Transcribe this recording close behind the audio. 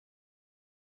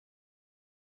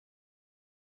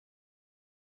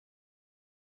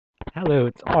Hello,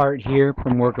 it's Art here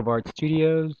from Work of Art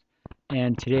Studios,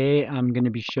 and today I'm going to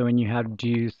be showing you how to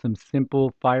do some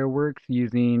simple fireworks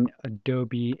using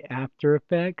Adobe After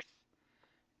Effects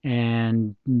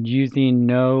and using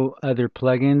no other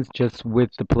plugins, just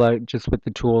with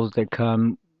the tools that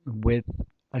come with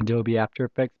Adobe After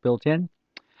Effects built in.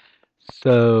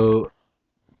 So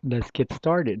let's get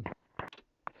started.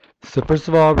 So first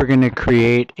of all, we're going to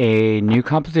create a new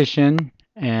composition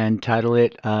and title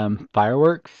it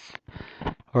Fireworks,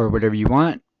 or whatever you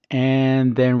want.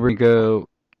 And then we're going to go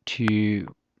to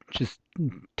just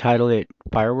title it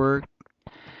Firework.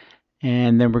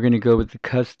 And then we're going to go with the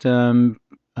custom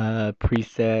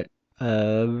preset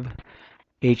of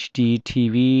HD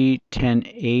TV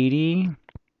 1080.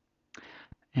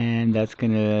 And that's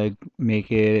going to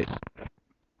make it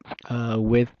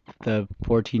width of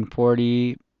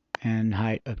 1440 and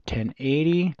height of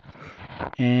 1080.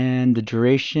 And the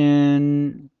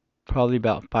duration, probably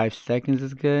about 5 seconds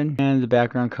is good. And the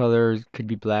background colors could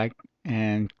be black,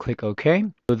 and click OK.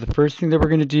 So the first thing that we're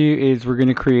going to do is we're going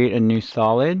to create a new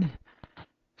solid.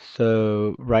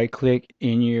 So right click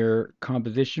in your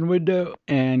composition window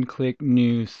and click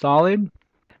new solid.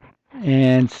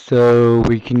 And so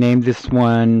we can name this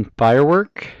one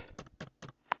Firework.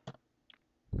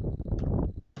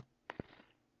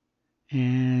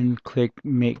 And click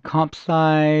make comp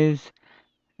size.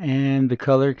 And the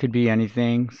color could be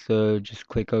anything, so just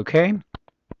click OK.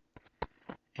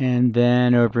 And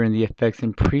then over in the effects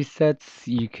and presets,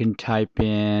 you can type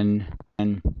in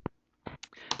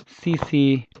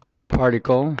CC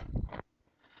particle,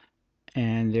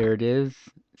 and there it is,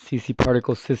 CC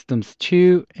particle systems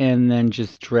 2, and then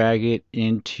just drag it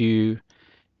into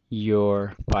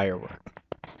your firework.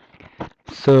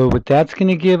 So what that's going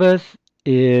to give us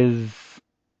is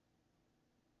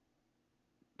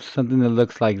something that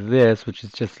looks like this, which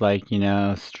is just like,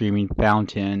 streaming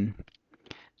fountain.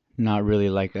 Not really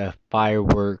like a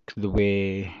firework the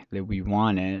way that we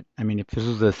want it. I mean, if this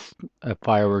was a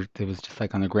firework that was just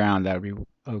like on the ground, that would be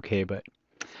okay. But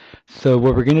so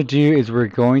what we're going to do is we're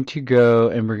going to go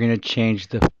and we're going to change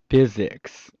the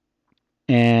physics.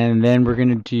 And then we're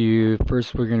going to do,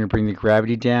 first we're going to bring the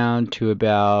gravity down to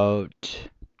about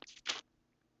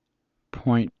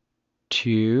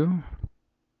 0.2.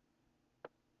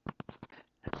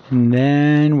 And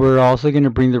then we're also going to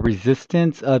bring the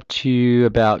resistance up to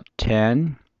about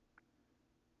 10.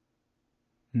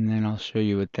 And then I'll show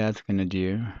you what that's going to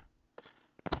do.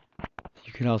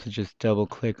 You can also just double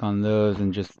click on those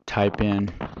and just type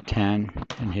in 10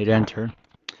 and hit enter.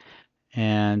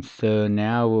 And so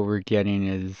now what we're getting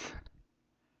is,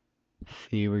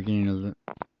 see, we're getting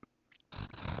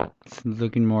it's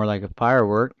looking more like a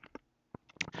firework.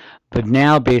 But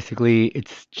now basically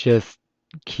it's just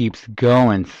keeps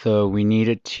going, so we need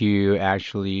it to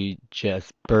actually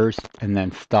just burst and then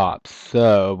stop.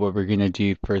 So what we're going to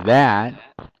do for that,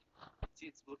 See,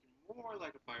 it's looking more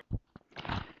like a fire.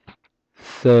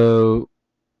 so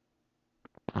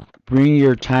bring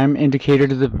your time indicator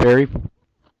to the very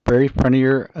front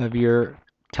of your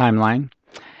timeline,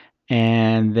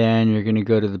 and then you're going to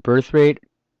go to the birth rate,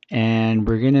 and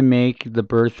we're going to make the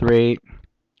birth rate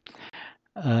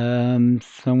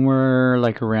somewhere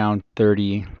like around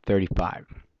 30, 35.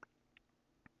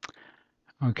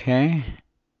 Okay.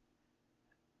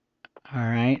 All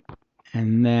right.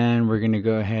 And then we're going to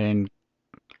go ahead and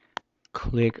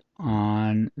click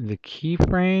on the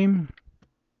keyframe.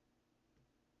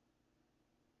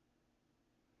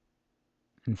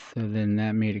 And so then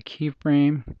that made a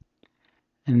keyframe.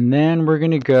 And then we're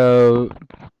going to go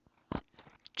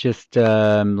just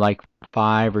like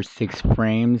 5 or 6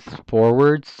 frames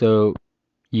forward, so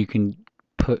you can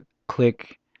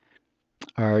click,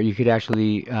 or you could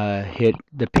actually hit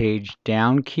the page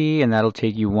down key, and that'll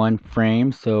take you 1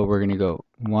 frame. So we're going to go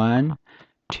 1,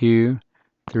 2,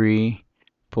 3,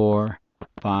 4,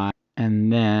 5,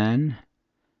 and then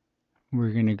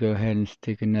we're going to go ahead and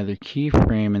stick another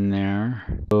keyframe in there.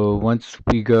 So once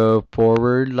we go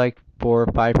forward like 4 or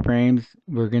 5 frames,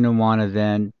 we're going to want to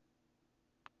then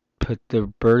put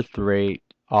the birth rate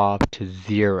off to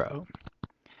 0.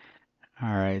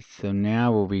 Alright, so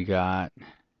now what we got,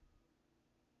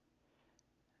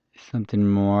 something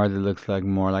more that looks like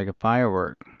more like a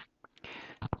firework.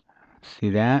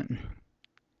 See that?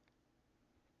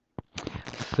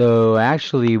 So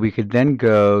actually we could then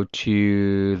go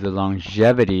to the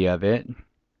longevity of it,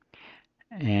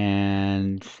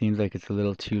 and seems like it's a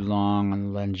little too long on the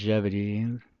longevity.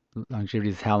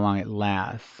 Longevity is how long it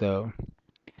lasts, so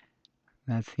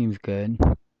that seems good.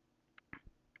 What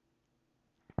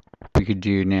we could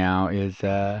do now is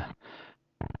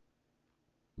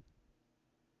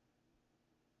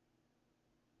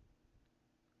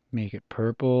Make it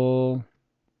purple.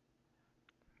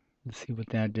 Let's see what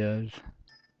that does.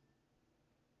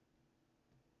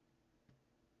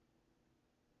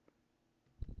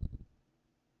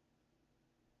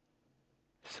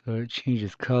 So it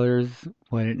changes colors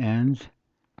when it ends.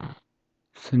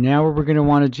 So now what we're going to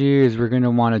want to do is we're going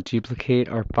to want to duplicate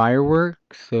our firework.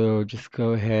 So just go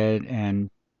ahead and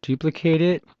duplicate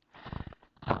it.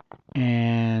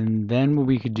 And then what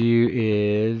we could do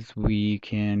is we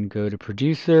can go to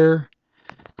producer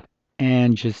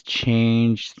and just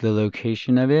change the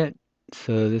location of it.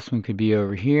 So this one could be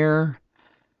over here.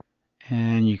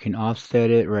 And you can offset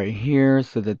it right here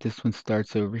so that this one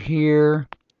starts over here.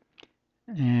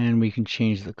 And we can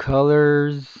change the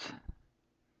colors.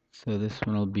 So this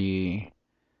one will be,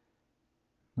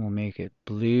 we'll make it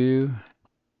blue.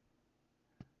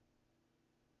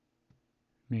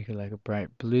 Make it like a bright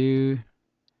blue.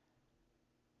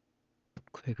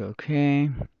 Click OK.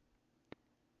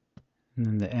 And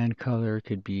then the end color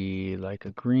could be like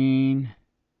a green.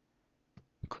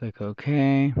 Click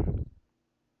OK.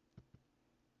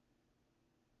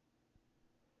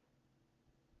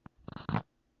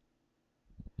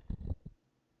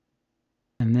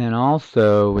 And then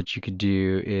also what you could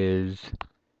do is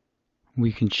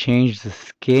we can change the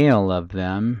scale of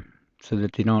them so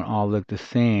that they don't all look the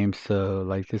same. So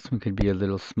like this one could be a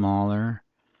little smaller,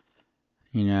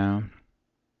 you know.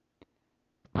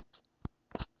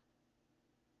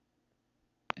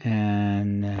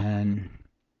 And then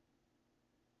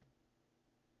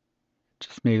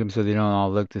just make them so they don't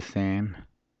all look the same.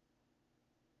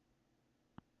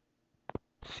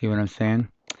 See what I'm saying?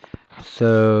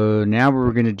 So now what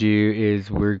we're going to do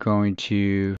is we're going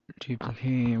to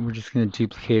duplicate, we're just going to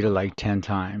duplicate it like 10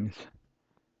 times.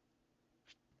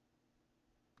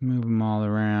 Move them all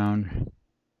around.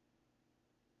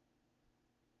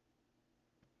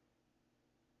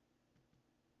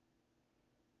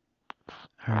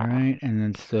 Alright, and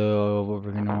then so what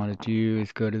we're going to want to do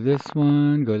is go to this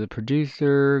one, go to the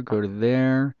producer, go to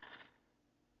there,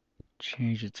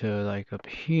 change it to like up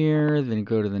here, then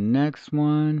go to the next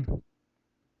one,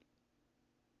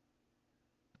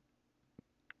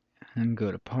 and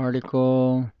go to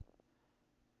particle,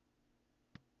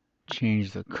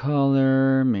 change the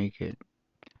color, make it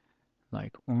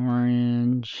like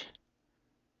orange.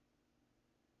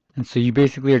 And so you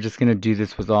basically are just going to do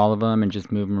this with all of them and just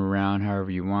move them around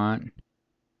however you want.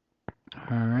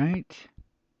 Alright.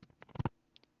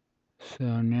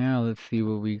 So now let's see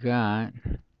what we got.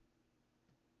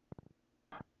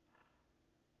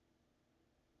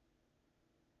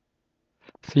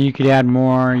 So you could add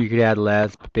more, you could add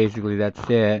less, but basically that's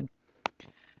it.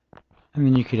 And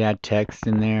then you could add text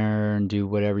in there and do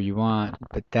whatever you want.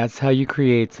 But that's how you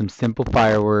create some simple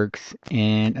fireworks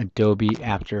in Adobe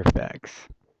After Effects.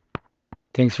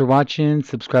 Thanks for watching.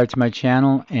 Subscribe to my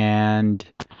channel and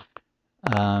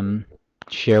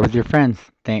share with your friends.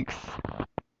 Thanks.